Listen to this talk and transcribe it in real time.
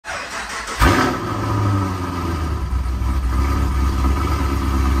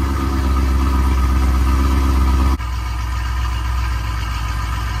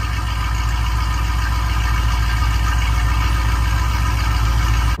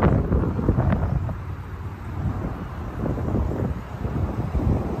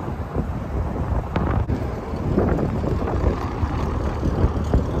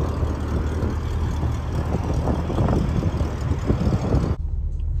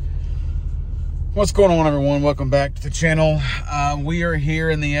What's going on, everyone? Welcome back to the channel. We are here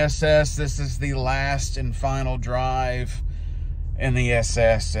in the SS. This is the last and final drive in the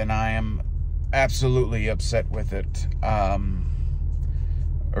SS, and I am absolutely upset with it. I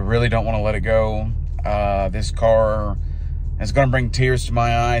really don't want to let it go. This car is going to bring tears to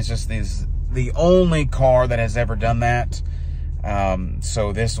my eyes. Just the only car that has ever done that.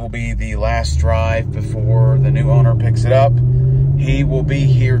 So this will be the last drive before the new owner picks it up. He will be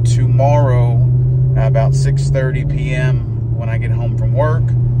here tomorrow about 6:30 p.m. when I get home from work,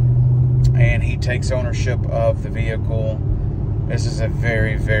 and he takes ownership of the vehicle. This is a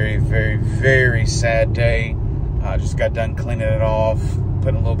very, very, very, very sad day. I just got done cleaning it off,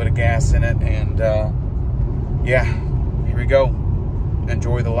 putting a little bit of gas in it, and yeah, here we go.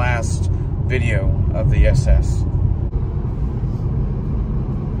 Enjoy the last video of the SS.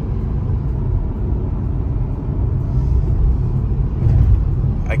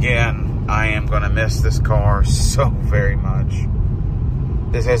 Again, I am going to miss this car so very much.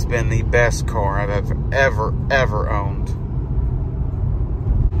 This has been the best car I've ever owned.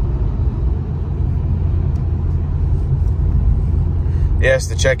 Yes,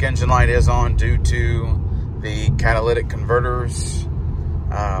 the check engine light is on due to the catalytic converters.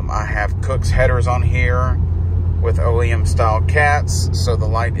 I have Cook's headers on here with OEM style cats, so the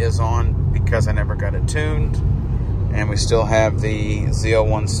light is on because I never got it tuned. And we still have the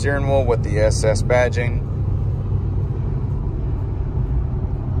Z01 steering wheel with the SS badging.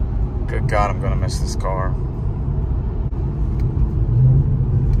 Good God, I'm gonna miss this car.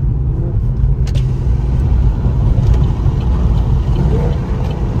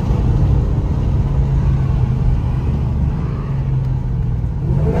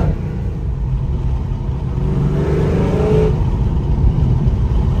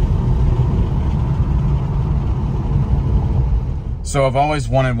 So I've always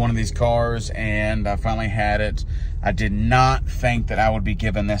wanted one of these cars, and I finally had it. I did not think that I would be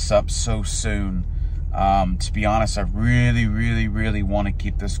giving this up so soon. To be honest, I really, really, really want to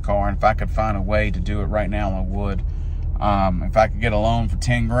keep this car. And if I could find a way to do it right now, I would. If I could get a loan for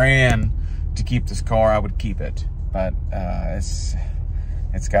 10 grand to keep this car, I would keep it. But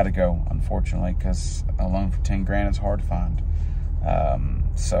it's got to go, unfortunately, because a loan for 10 grand is hard to find.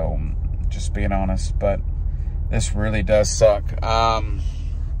 So just being honest, but this really does suck.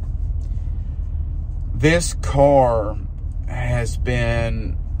 This car has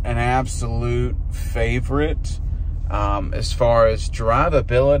been an absolute favorite as far as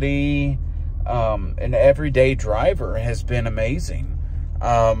drivability. An everyday driver has been amazing.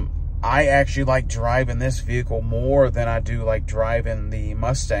 I actually like driving this vehicle more than I do like driving the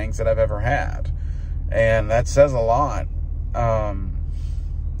Mustangs that I've ever had. And that says a lot. I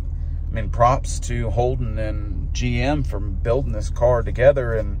mean, props to Holden and GM for building this car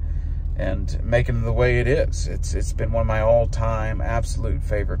together and making it the way it is. It's been one of my all-time absolute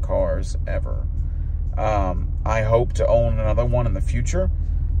favorite cars ever. I hope to own another one in the future,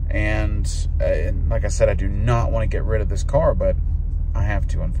 and like I said, I do not want to get rid of this car, but I have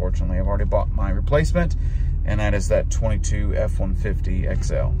to, unfortunately. I've already bought my replacement, and that is that 22 F-150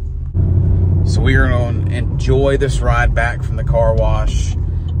 XL. So we are going to enjoy this ride back from the car wash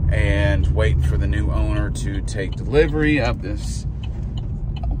and wait for the new owner to take delivery of this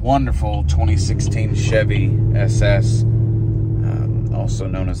wonderful 2016 Chevy SS, also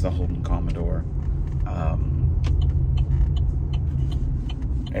known as the Holden Commodore.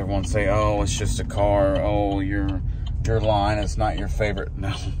 Everyone say, oh, it's just a car. Oh, your line is not your favorite.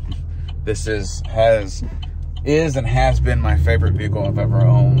 No, this is and has been my favorite vehicle I've ever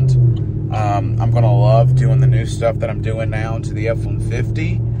owned. I'm gonna love doing the new stuff that I'm doing now to the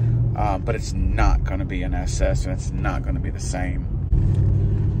F-150. But it's not going to be an SS, and it's not going to be the same.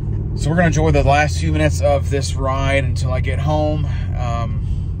 So we're going to enjoy the last few minutes of this ride until I get home,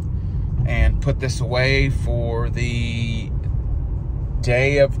 and put this away for the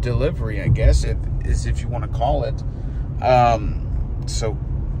day of delivery, I guess, if you want to call it. So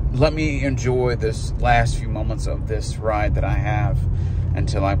let me enjoy this last few moments of this ride that I have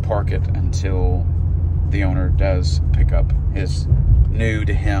until I park it, until the owner does pick up his new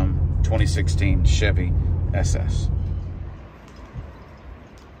to him 2016 Chevy SS.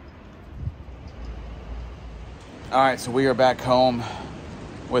 All right, so we are back home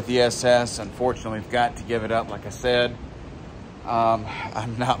with the SS. Unfortunately, we've got to give it up, like I said.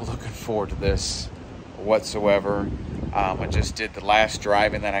 I'm not looking forward to this whatsoever. I just did the last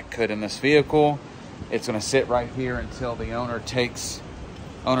driving that I could in this vehicle. It's going to sit right here until the owner takes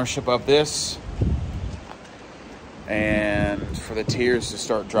ownership of this, and for the tears to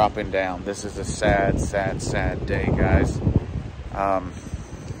start dropping down. This is a sad, sad, sad day, guys.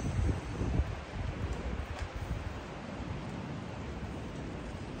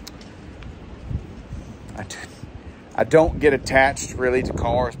 I don't get attached really to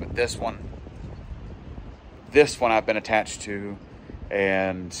cars, but this one I've been attached to,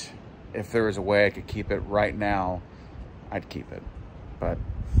 and if there was a way I could keep it right now, I'd keep it, but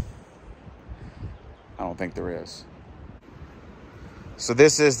I don't think there is. So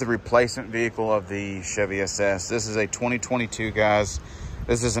this is the replacement vehicle of the Chevy SS. This is a 2022, guys.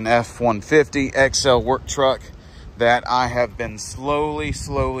 This is an F-150 XL work truck that I have been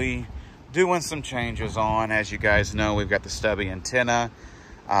slowly doing some changes on. As you guys know, we've got the stubby antenna,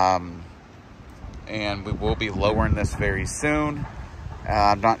 and we will be lowering this very soon.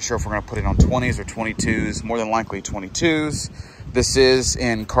 I'm not sure if we're going to put it on 20s or 22s, more than likely 22s. This is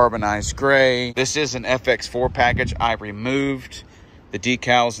in carbonized gray. This is an FX4 package. I removed the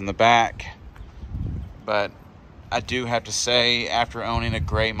decals in the back, but I do have to say, after owning a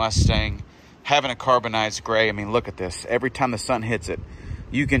gray Mustang, having a carbonized gray, I mean, look at this. Every time the sun hits it,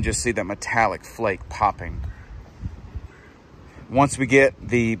 you can just see that metallic flake popping. Once we get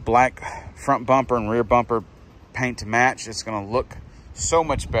the black front bumper and rear bumper paint to match, it's going to look so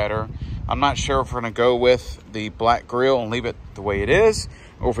much better. I'm not sure if we're going to go with the black grille and leave it the way it is,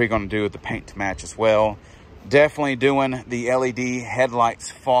 or if we're going to do the paint to match as well. Definitely doing the LED headlights,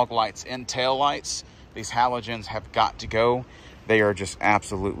 fog lights, and tail lights. These halogens have got to go. They are just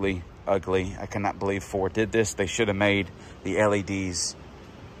absolutely ugly. I cannot believe Ford did this. They should have made the LEDs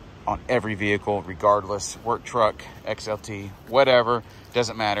on every vehicle, regardless, work truck, XLT, whatever,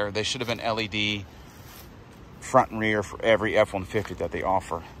 doesn't matter. They should have been LED front and rear for every F-150 that they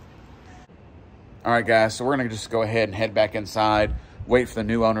offer. All right, guys, so we're gonna just go ahead and head back inside, wait for the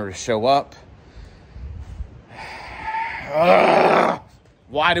new owner to show up.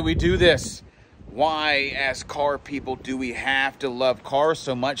 Why do we do this? Why, as car people, do we have to love cars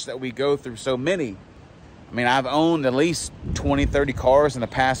so much that we go through so many? I mean, I've owned at least 20, 30 cars in the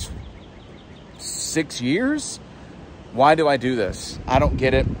past 6 years. Why do I do this? I don't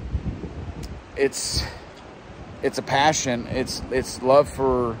get it. It's a passion. It's love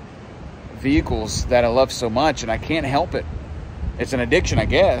for vehicles that I love so much, and I can't help it. It's an addiction, I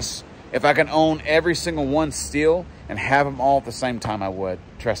guess. If I can own every single one still and have them all at the same time, I would.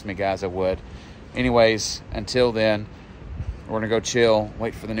 Trust me, guys, I would. Anyways, until then, we're gonna go chill,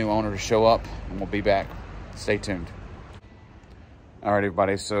 wait for the new owner to show up, and we'll be back. Stay tuned. All right,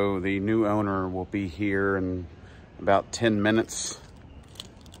 everybody, so the new owner will be here in about 10 minutes.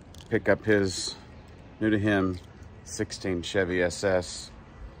 Pick up his, new to him, 16 Chevy SS.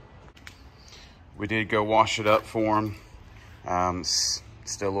 We did go wash it up for him.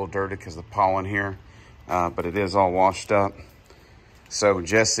 Still a little dirty because of the pollen here, but it is all washed up. So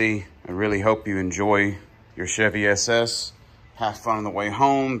Jesse, I really hope you enjoy your Chevy SS. Have fun on the way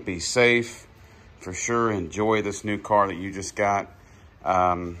home, be safe. For sure, enjoy this new car that you just got.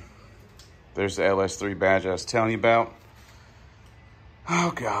 There's the LS3 badge I was telling you about.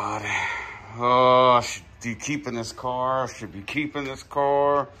 Oh God. Oh, I should be keeping this car. I should be keeping this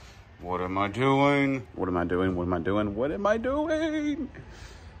car. What am I doing? What am I doing? What am I doing? What am I doing?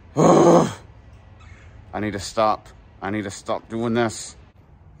 Oh, I need to stop. I need to stop doing this.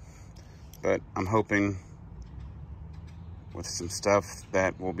 But I'm hoping with some stuff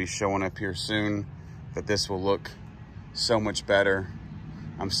that will be showing up here soon that this will look so much better.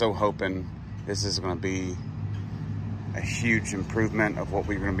 I'm so hoping this is going to be a huge improvement of what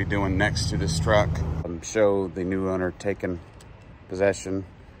we're going to be doing next to this truck. Show the new owner taking possession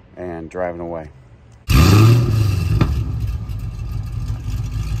and driving away.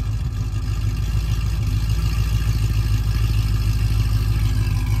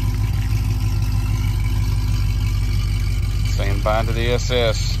 Saying bye to the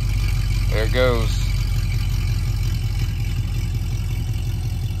SS. There it goes.